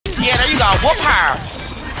Yeah, there you go. Whoop her.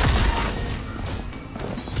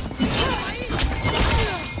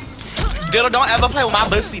 Diddle, don't ever play with my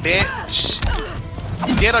pussy, bitch.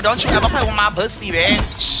 Diddle, don't you ever play with my pussy,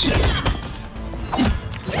 bitch.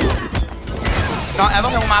 Don't ever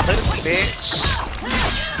play with my pussy, bitch.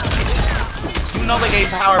 You know they gave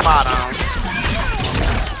power bottom.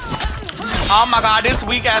 Oh my god, this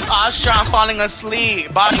weak ass Austron falling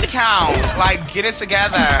asleep. Body count. Like, get it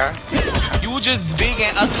together. You just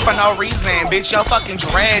vegan us for no reason, bitch. Your fucking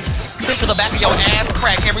dreads stick to the back of your ass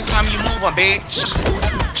crack every time you move them, bitch.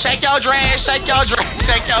 Shake your dreads, shake your dreads,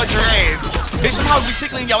 shake your dreads. Bitch, I'm supposed to be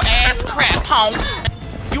tickling your ass crack, punk.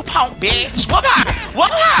 You punk, bitch. Whoop her!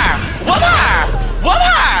 Whoop her! Whoop her! Whoop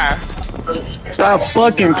her! Stop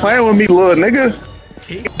fucking playing with me, little nigga.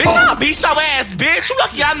 Bitch, I'll beat your ass, bitch. You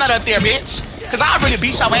lucky I'm not up there, bitch. Cause I really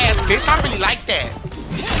beat your ass, bitch. I really like that.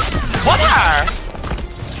 Whoop her!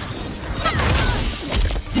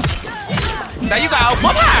 There you go.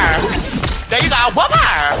 Whoop her! There you go. Whoop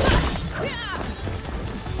her!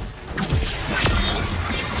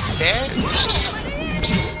 Bitch.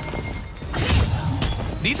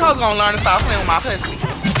 These hoes gonna learn to stop playing with my pussy.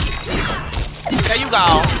 There you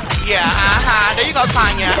go. Yeah, there you go,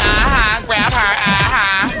 Tanya. Grab her,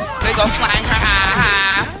 There you go, slang her,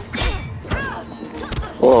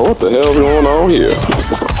 Whoa, what the hell's going on here?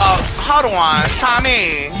 Hold on,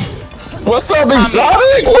 Tommy. What's up,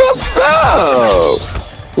 Exotic? What's up?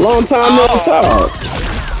 Long time no talk.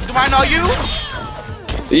 Do I know you?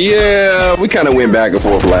 Yeah, we kind of went back and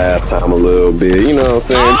forth last time a little bit. You know what I'm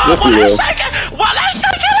saying? It's just let's shake it up. What's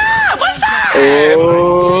up?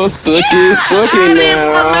 Oh, suck it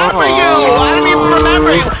now. I didn't even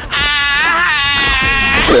remember you.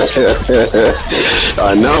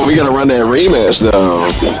 I know, we gotta run that rematch though.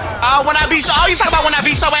 When I beat you. Oh, you talking about when I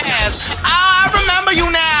beat your ass. I remember you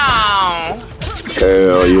now.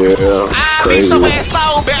 Hell yeah. It's crazy. I beat your ass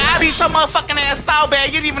so bad. I beat your motherfucking ass so bad.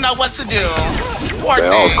 You didn't even know what to do. Man,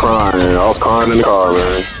 I was crying. I was crying in the car,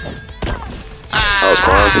 man. I was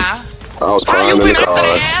crying in the car. How you been after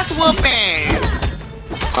the ass whooping?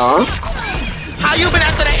 Huh? How you been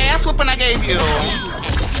after the ass whooping I gave you?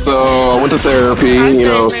 So I went to therapy, you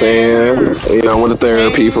know what I'm saying? You know, I went to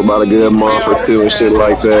therapy for about a good month or two and shit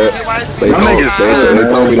like that. They told me to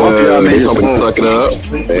suck it up,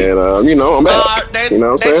 and you know, I'm back. You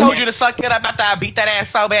know what I'm saying? They told you to suck it up after I beat that ass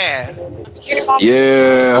so bad.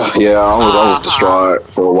 Yeah, I was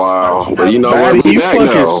distraught for a while, but you know what? You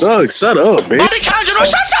fucking suck. Shut up, bitch. Shut your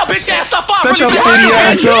bitch ass up. Shut your shitty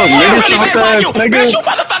ass up, nigga. Shut that ass, nigga. You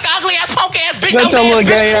motherfucking ugly ass punk ass bitch. Shut your little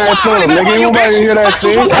gay ass up, nigga. You nobody hear that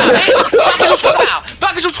shit.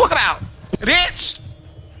 Fuck is you talking about, bitch?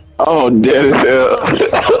 Oh, dead as hell.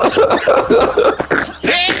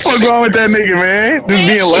 What's wrong with that nigga, man? Just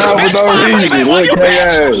being loud for no reason. Look, gay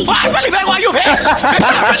ass. Why really bang on you, bitch? Bitch,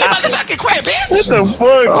 I really motherfucking quit, bitch. What the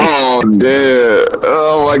fuck? Oh, dead.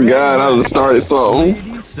 Oh my god, I just started something.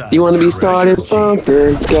 You want to be starting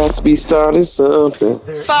something? Got to be starting something.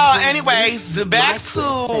 So, anyways, back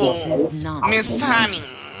to Miss Tommy.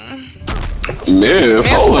 Miss,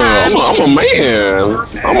 hold on. I'm a man.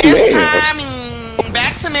 I'm a man. Miss Tommy.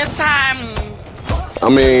 Back to Miss Tommy. I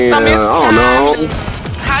mean, I don't know.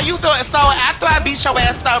 How you doing? So after I beat your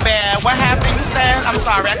ass so bad, what happened? You said, I'm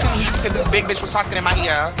sorry, I couldn't hear you because this big bitch was talking in my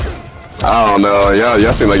ear. I don't know.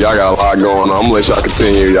 Y'all seem like y'all got a lot going on. I'm gonna let y'all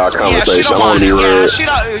continue y'all conversation. I don't want to be rude. She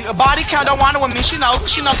don't. Body count don't want it with me. She knows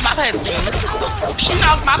my pussy. She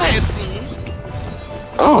knows my pussy.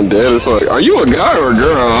 Oh, dead as fuck. Are you a guy or a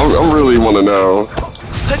girl? I really want to know.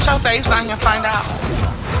 Put your face on and find out.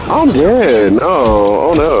 I'm dead. No.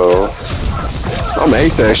 Oh no. I'm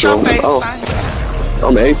asexual.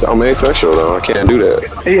 I'm asexual though. I can't do that.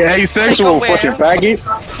 He asexual, fucking faggot.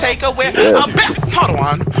 Take a whip. Hold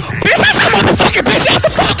on. Bitch, that's a motherfucking bitch. Shut the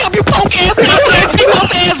fuck up, you punk ass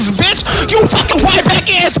bitch. You fucking white back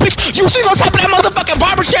ass bitch. You sit on top of that motherfucking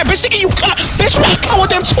barber chair, bitch. Thinking you cut. Bitch, you ain't come with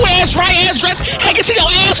them two ass right ass dress hanging to your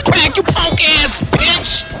ass crack, you punk ass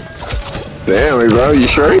bitch. Damn, bro, you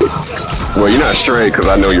straight? Well, you're not straight because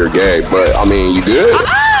I know you're gay, but I mean, you good?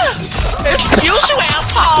 Excuse you,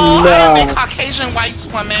 asshole. No. I am a Caucasian white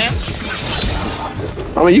woman.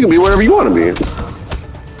 I mean, you can be whatever you want to be.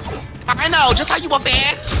 I know, just how you a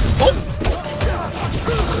fat.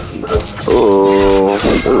 Oh,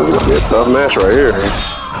 this is gonna be a tough match right here.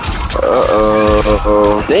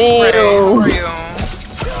 Damn.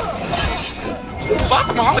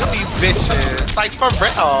 Fuck wrong with these bitches? Like, for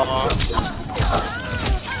real.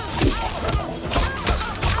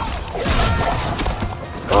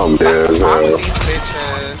 I'm dead as hell. These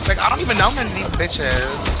bitches. Like, I don't even know none of these bitches.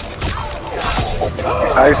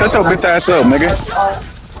 Hey, shut your bitch ass up, nigga.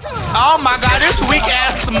 Oh my god, this weak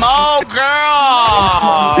ass smoke,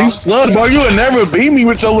 girl. You suck, bro. You would never beat me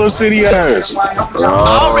with your little city ass.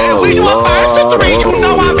 Oh, and we do a 5 to 3. You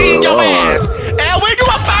know I'm beating your ass. And we do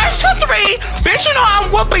a 5 to 3. Bitch, you know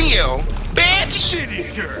I'm whooping you. Bitch.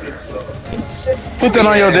 Put that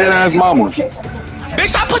on your dead ass mama.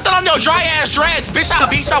 Bitch, I put that on your dry ass dreads. Bitch, I'll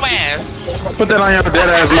beat your ass. Put that on your dead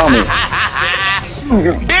ass mama.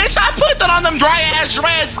 Bitch, I put that on them dry ass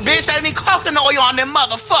dreads. Bitch, that need coconut oil on them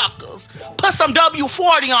motherfuckers. Put some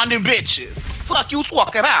W40 on them bitches. Fuck you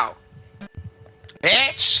talking about.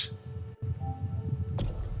 Bitch.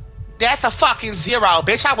 That's a fucking 0,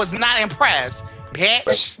 bitch. I was not impressed,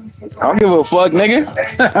 bitch. I don't give a fuck, nigga.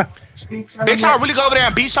 Bitch, I'll really go over there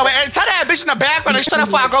and beat your ass. Tell that bitch in the background and shut up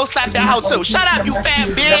before I go slap that hoe too. Shut up, you fat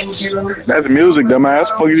bitch. That's music, dumbass. What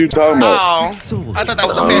the fuck are you talking about? Oh, I thought that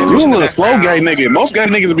was a fat bitch. You a little slow gay nigga. Most gay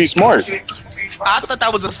niggas be smart. I thought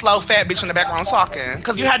that was a slow fat bitch in the background talking.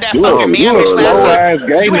 Cause you had that You fucking man a bitch slow ass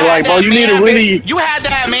gay nigga. Like, bro, you need to really. You had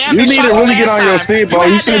that man You bitch. need to really get on your seat, bro.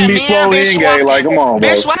 You shouldn't be slow and gay. Like, come on, bro.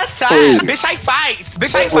 Bitch, what's up? Bitch, I fight.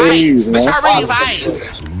 Bitch, I fight. Bitch, I really fight.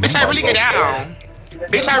 Bitch, I really get down.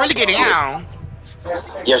 Bitch, I really get down.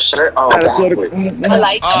 Your shirt all backwards. I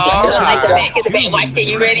like the back of the back. Watch that.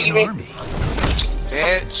 You ready? You ready?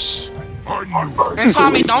 Bitch. And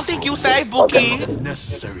Tommy, don't think you say Bookie.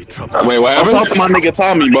 Wait, what I'm happened? talking to my nigga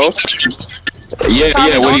Tommy, bro. Yeah,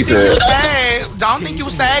 Tommy, yeah, what he said. Don't think you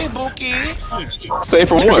say Bookie. Say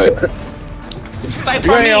from what? Say You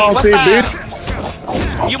for ain't me. on What's shit, up?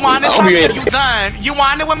 bitch. You want it Oh, from me yeah. or you done? You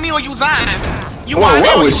want it with me or you done? You What- want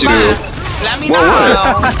what it or with you you? done? Let me know.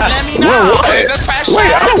 What? Let me know. What? Is it pressure?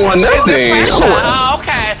 Wait, I don't want Is nothing. it I pressure? don't want- Oh,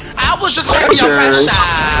 okay. I was just checking your Pressure?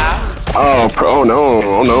 pressure. Oh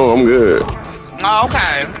no, I'm good. Oh,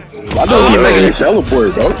 okay. I know you making me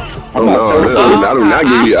teleport, bro. I'm not teleporting. I do not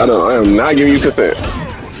give you. I am not giving you consent.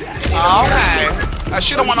 Oh, okay.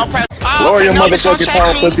 She don't want no pressure. Oh, Lower okay, your no, bitch, don't motherfucking check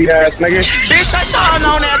tall me. pussy ass nigga. Bitch, shut your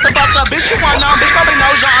unknown ass the fuck up. Bitch, you unknown. Bitch, nobody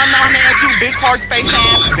knows your unknown ass, you big horse face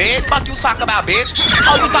ass bitch. Fuck you talk about, bitch.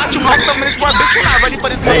 Oh, you thought you want some of this work? Bitch, you not ready for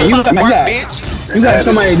this motherfucking work, bitch. You got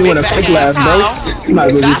somebody doing a fake laugh, bro. You might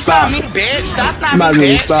as well That's just stop. not me, bitch. That's not You might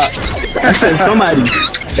me, as well bitch. just stop. I said somebody.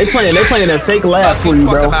 They playing a fake laugh for you,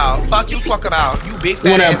 bro. Fuck you talk about. You big You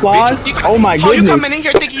fat want ass applause? bitch. Oh my Oh, you goodness. coming in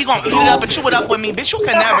here thinking you gonna eat it up and chew it up with me, bitch? You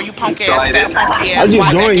can never, you punk ass, fat punky ass. I just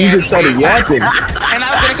white joined. back You ass just started bitch. yapping. And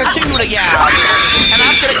I'm gonna continue to yap. And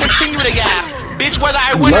I'm gonna continue to yap. Bitch, whether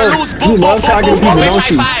I win or lose, You love talking to people, bitch, don't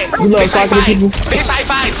you? I fight. You love Bitch, I talking to fight. people? Bitch, I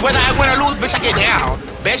fight. Whether I win or lose, bitch, I get down.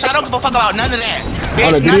 Bitch, I don't give a fuck about none of that. On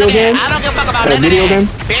a Bitch, none video of game? that. I don't give a fuck about On a none of video that. game?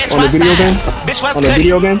 Bitch, On a what's video that? game? Bitch, what's On a goody?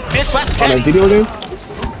 video game? Bitch, what's On a goody? video game?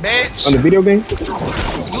 Bitch. On a video game?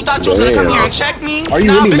 You thought you was gonna come here and check me? Are you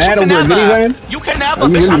No, really bitch, mad you can over a video never. game? You can never, Are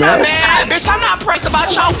you bitch. really I'm not mad? mad. Bitch, I'm not pressed about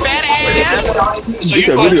your fat ass. It's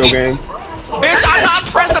a video game. Bitch, I'm not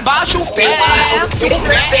pressed about you fat ass. You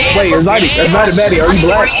fat ass. Wait, Exotic Betty, are you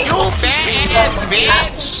black? You fat ass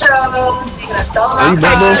bitch. Are you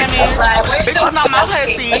black, bro? Bitch is not my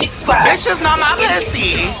pussy. Bitch is not my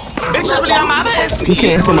pussy. Bitch is really not my pussy. You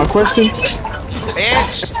can't answer my question?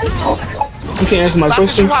 Bitch. You can't answer my Fuck is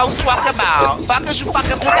question? you hoes talk about? Fuck is you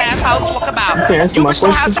fucking pussy ass hoes talk about? You can't answer You my bitch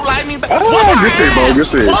don't have question? to like me, but Oh, whoop her good shit, bro, ass. good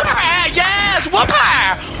shit. Whoop her ass, yes, whoop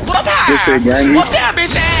her. Whoop her. Good shit, gang. Whoop that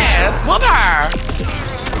bitch ass. Whoop her.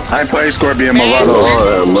 I ain't playing Scorpion Man,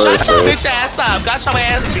 Movado. Shut your bitch ass up. Got your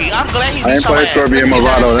ass beat. I'm glad he I beat ain't your playing ass. Scorpion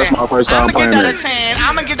Movado. That's my first time playing I'ma it. give that a 10.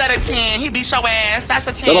 I'ma give that a 10. He beat your ass. That's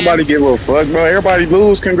a 10. Don't nobody give a fuck, bro. Everybody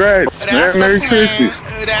lose. Congrats. That's Merry a 10. Christmas.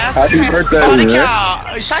 That's Happy a 10. birthday, Holy man.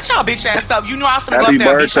 cow. Shut your bitch ass up. You knew I was gonna Happy go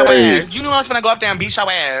up there and beat your birthday. ass. You knew I was gonna go up there and beat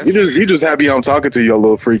your ass. You just happy I'm talking to your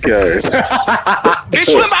little freak ass.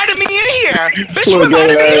 Bitch, you invited me in here. Bitch, you Look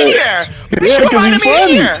invited at me in that. here. Bitch, Yeah, you 'cause you invited me in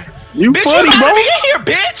funny. here. You Bitch, funny, you bro. invited me in here,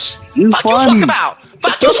 bitch. You Fuck funny. you talking about.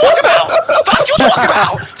 Fuck you talking about. Fuck you talking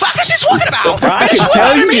about. Fuck is she talking about. Bro, I Bitch, can you tell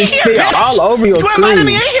invited you me in can here, spit bitch. all over your You invited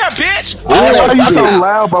me screen. in here, bitch. Why are you so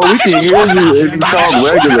loud, bro? We can hear you if you talk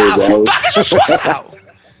regular, bro. Fuck is you talking about.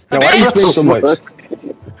 Now, why you spit so much? That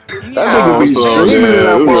nigga be So, screaming in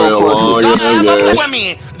that man, it's been a long motherfucker. Don't ever play game. with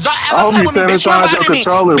me. Don't I ever hope play you with me, bitch. You sanitize your invited me.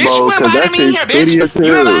 controller, Bitch, bro, you 'cause invited that me in shit's here, bitch. speedy as You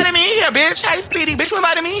hell. invited me in here, bitch. Hey, Speedy, bitch, you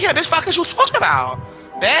invited me in here, bitch. Fuck is you talking about,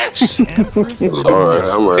 bitch? Alright,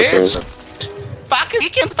 I'm Bitch. right. Fuck is he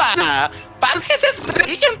can fire. Fuck is this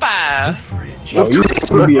he can fire. No, you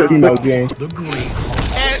be a female game.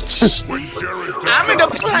 Bitch. I'm in the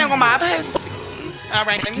playing on my pussy.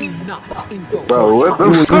 Alright, let me. Bro, what the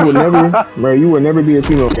You fuck? would never, bro, you would never be a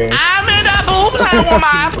female game. I'm in the boob playing on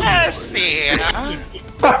my pussy.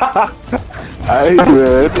 I hate you,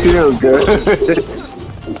 man. Chill, girl.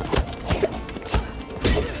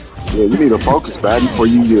 Yeah, you need to focus, man, before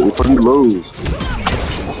you lose.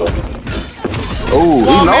 Oh, well,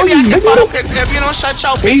 he know maybe you, I can nigga. focus if you don't shut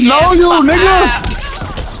your He big know ass you, fuck nigga. up.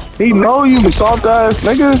 He know you, soft ass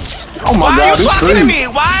nigga. Oh my Why God, are you this talking to free. me?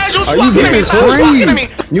 Why are you Are you talking to me? getting Stop talking to me.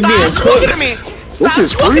 You Stop getting talking cooked? to me. This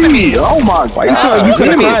is Stop talking to me. free. Oh my Why you sound like you God.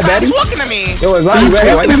 finna cry, Stop daddy? talking to me. Yo, is Stop you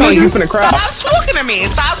ready? Why you talking to sound like me. you finna cry? Stop talking to me.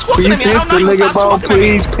 Stop talking Please to me. I pinch don't the know you. nigga, Stop bro. talking to me.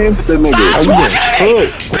 Please pinch the nigga. Stop Are you talking getting to me.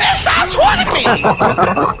 cooked? Bitch, stop talking to me.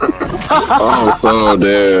 I'm so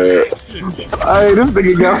dead. Hey, this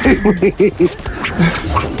nigga got me.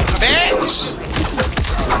 Bitch.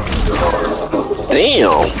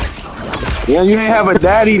 Damn. Yeah, you ain't have a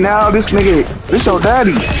daddy now. This nigga, this your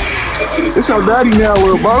daddy. This your daddy now,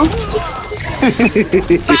 little bro.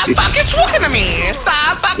 Stop fucking talking to me.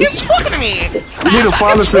 Stop fucking talking to me. You need a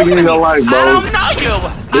father figure in your life, I bro. don't know you.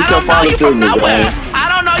 This I your don't know father you from figure, nowhere. man. I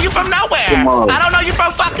don't know you from nowhere. Come on. I don't know you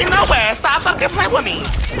from fucking nowhere. Stop fucking playing with me.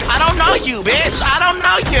 I don't know you, bitch. I don't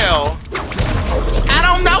know you. I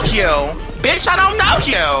don't know you. Bitch, I don't know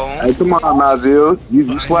you. Hey, come on, Nazil.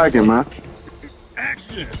 You slacking, man.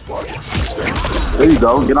 Action. There you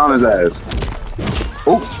go. Get on his ass.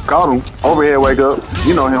 Oh, caught him. Overhead, wake up.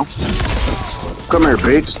 You know him. Come here,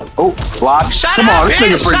 bitch. Oh, block. Shut Come up, on, this bitch.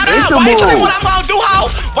 nigga Shut up. Why you telling me predictable. what I'm gonna do, ho?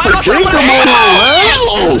 Why you telling me what Predictable, I'm man.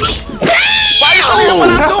 Why you telling me what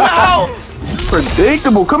I'm doing, ho?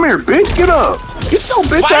 Predictable. Come here, bitch. Get up. Get your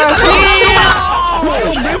bitch Why you ass telling me up. what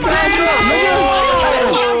I'm doing,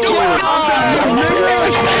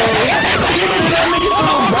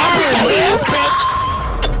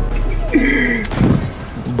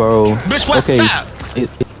 Bro. bitch, what's Okay. up?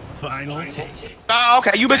 Final. Oh,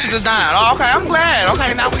 okay, you bitches is done. Oh, okay, I'm glad.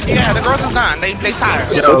 Okay, now yeah, the girls is done. They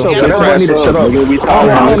tired. Shut your Yeah, bitch they ass shut up, up. nigga. We I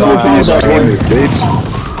tired of don't listening know to you how to screaming, bitch.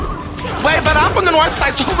 Wait, but I'm from the north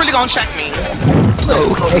side, so who really gonna check me?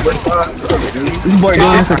 This boy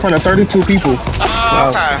doing this in front of 32 people.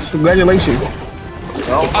 Okay. Congratulations.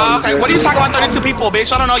 Okay, what are you talking about 32 people,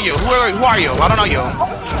 bitch? I don't know you. Who are you? I don't know you.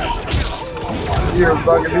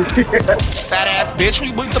 Fat ass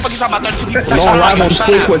bitch. What the fuck you talking about 32 people? Bitch, No, I I'm don't live know on you. Shut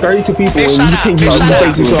Twitch up. with 32 people Bitch, and shut you up. think Bitch, shut you up.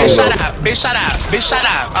 think you Bitch, shut talking. up. Bitch, shut up. Bitch, shut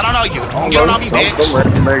up. I don't know you. You don't know me, bitch.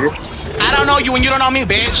 I don't know you and you don't know me,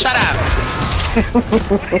 bitch. Shut up.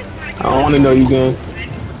 I don't want to know you, gang.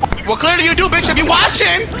 Well, clearly you do, bitch, if you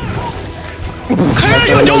watching.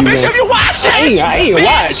 Clearly you do, bitch, if you watching. I ain't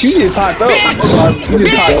watch. You just popped up. Bitch, You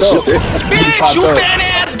just popped up. bitch, you fan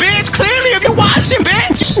ass bitch. Clearly if you watching,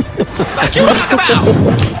 bitch. Like you talk about.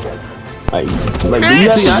 Like do you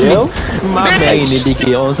have to jail? My man need to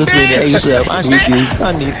get on some shit ASAP. I need you.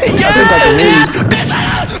 I think I can hear you.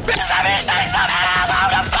 Bitch, I been showing some ass. How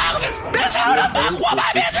the fuck? Bitch, how the fuck? What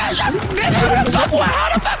my bitch? Bitch, how the fuck? What?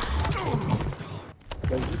 How the fuck?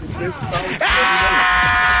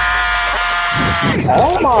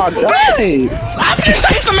 Oh my God. I'm finna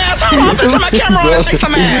shake some ass. Hold on, I'm finna turn my camera on and shake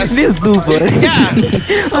some ass. This dude, Yeah.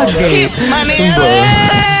 okay. Money,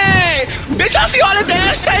 hey! Bitch, I see all this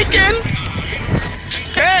ass shaking.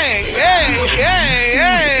 Hey.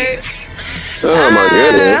 Oh my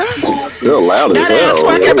goodness. Still loud as That ass hell.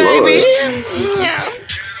 twerking, Oh, baby. Lord. Yeah.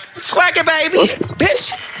 Twerking, baby.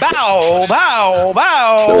 Bitch. Bow.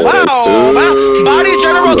 Two. Body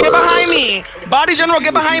General, get behind me. Body General,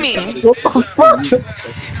 get behind me.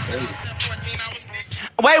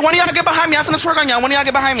 Wait, one of y'all get behind me. I'm finna twerk on y'all. One of y'all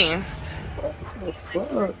get behind me.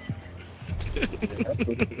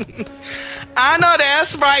 I know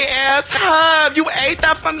that's right, ass hub. You ate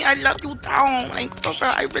that for me. I love you down. Like, for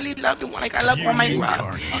real, I really love you. Like, I love all my grub.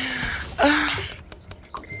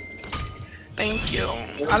 Thank you.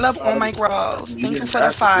 I love all my girls. Thank you for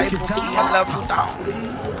the 5. I love you down.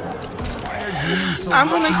 I'm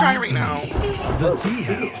gonna cry right now. The tea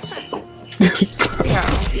house. Yeah.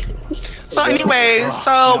 So anyway,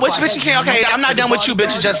 so which bitch you can? Okay, I'm not done with you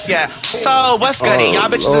bitches just yet. So what's goody? Y'all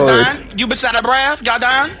bitches is done? You bitches out of breath? Y'all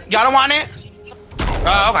done? Y'all don't want it?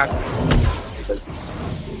 Okay.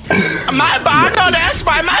 I know that's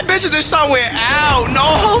right. My bitches is somewhere out.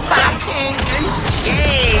 No fucking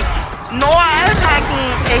shit. No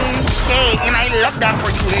fucking shit. And I love that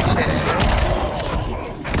for you bitches.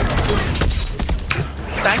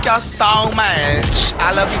 Thank y'all so much.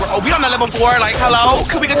 I love you. Oh, we on the level 4. Like, hello?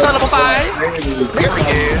 Can we get to level 5?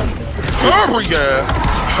 Period.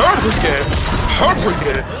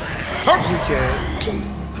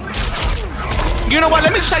 You know what?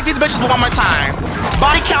 Let me check these bitches one more time.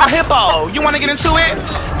 Body count hippo. You want to get into it?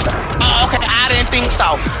 Oh, okay. I didn't think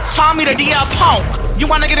so. Tommy the DL punk. You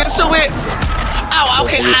want to get into it? Oh,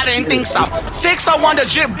 okay. I didn't think so. 601 the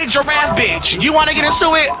big giraffe bitch. You want to get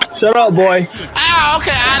into it? Shut up, boy. Oh,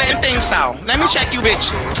 okay. I didn't think so. Let me check you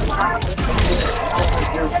bitches.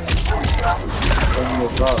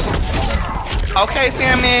 Okay,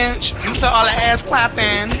 Sandwich, you saw all the ass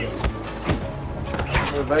clapping.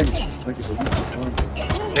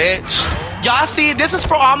 Bitch. Y'all see, this is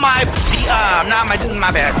for all my,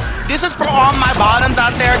 my bad. This is for all my bottoms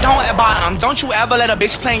out there. Don't you ever let a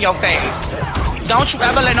bitch play in your face. Don't you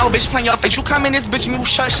ever let no bitch play in your face. You come in this bitch and you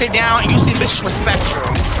shut shit down and you see bitches respect you.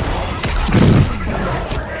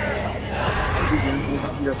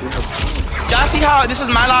 Y'all see how this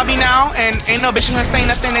is my lobby now and ain't no bitch gonna say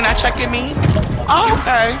nothing, they not checking me? Oh,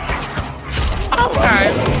 okay.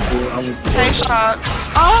 Okay. Hey, shot.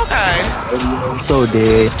 Oh, okay. So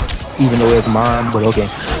dead, even though it's mine, but okay.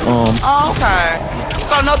 Okay.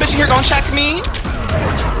 So no bitch here gonna check me?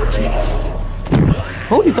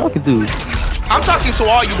 Who are you talking to? I'm talking to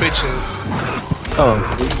all you bitches. Oh,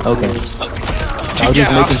 okay. I was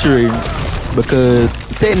just making sure because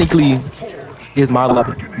technically it's my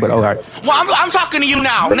lobby, but alright. Well, I'm talking to you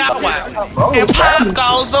now. Now what? And pop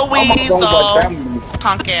goes the weasel.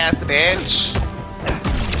 Punk ass bitch.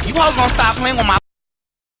 You hoes gonna stop playing with my.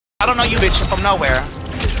 I don't know you bitches from nowhere.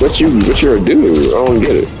 What you're a dude? I don't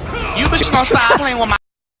get it. You bitches gonna stop playing with my.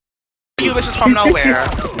 You bitches from nowhere.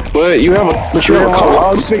 But you have a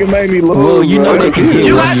car. This nigga made me look. Well, you know they can hear You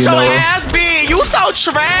you, got you your know. ass beat. You so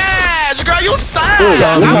trash, girl. You suck.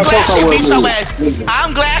 I'm glad she beat your ass.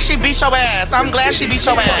 I'm glad she beat your ass. I'm glad she beat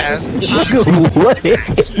your ass. What?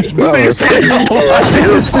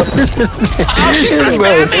 Oh, she's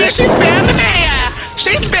spamming me. She's spamming me.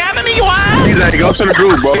 She's spamming me. What? He's like, go to the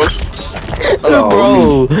group, bro.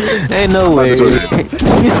 Bro, ain't no way.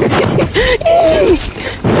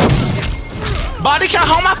 Body can't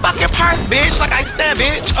hold my fucking purse, bitch. Like I said,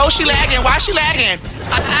 bitch. Oh, she lagging. Why she lagging?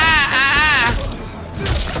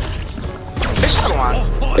 Bitch, hold on.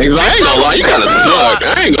 Exactly. I ain't gonna lie, you kinda suck.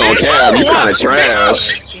 I ain't gonna cap. You kinda trash.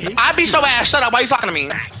 I beat your ass. Shut up. Why you talking to me?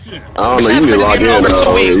 I don't know. You need to log in though.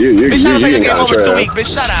 Bitch, I haven't played the You game over 2 kinda weeks. trash.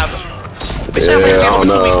 Bitch, shut up. Bitch, I haven't played the game over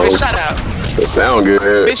 2 weeks. Bitch, shut up. It sound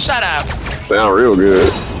good. Bitch, shut up. Sound real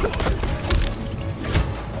good.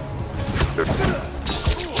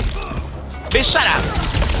 Bitch, shut up.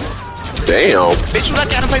 Damn. Bitch, you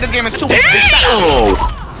lucky I haven't played the game in 2 weeks. Bitch, shut up.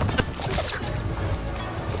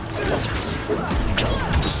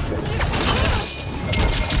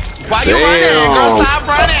 Why you running? Girl, stop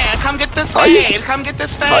running. Come get this fade. Come get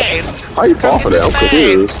this fade. How you fall for that? I'm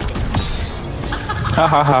confused. Ha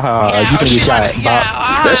ha ha ha. You can get shot.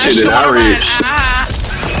 That shit did not reach.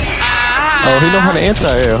 Oh, he know how to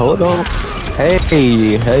answer here. Hold on.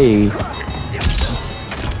 Hey.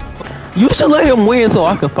 You should let him win so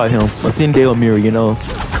I can fight him. A Sindel mirror, you know.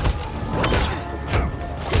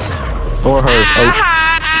 Or her.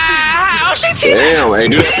 Oh, she teaming. Damn, hey,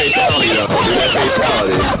 do that fatality though. Do that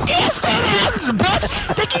fatality. Yes, bitch.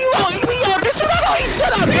 Think you won't eat me up, bitch. You not gonna eat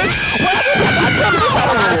shit up, bitch. When I get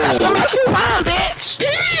back, I'm make you run, bitch.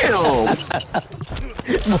 Damn.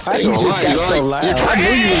 I ain't gonna lie, I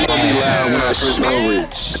knew you was gonna be loud when I switched over.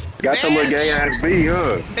 Got some little gay ass B,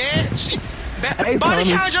 huh? Bitch. Body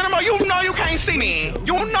count, gentlemen, you know you can't see me.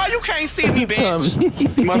 You know you can't see me, bitch.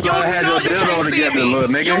 You must have had your dildo together, little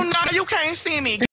nigga. You know you can't see me.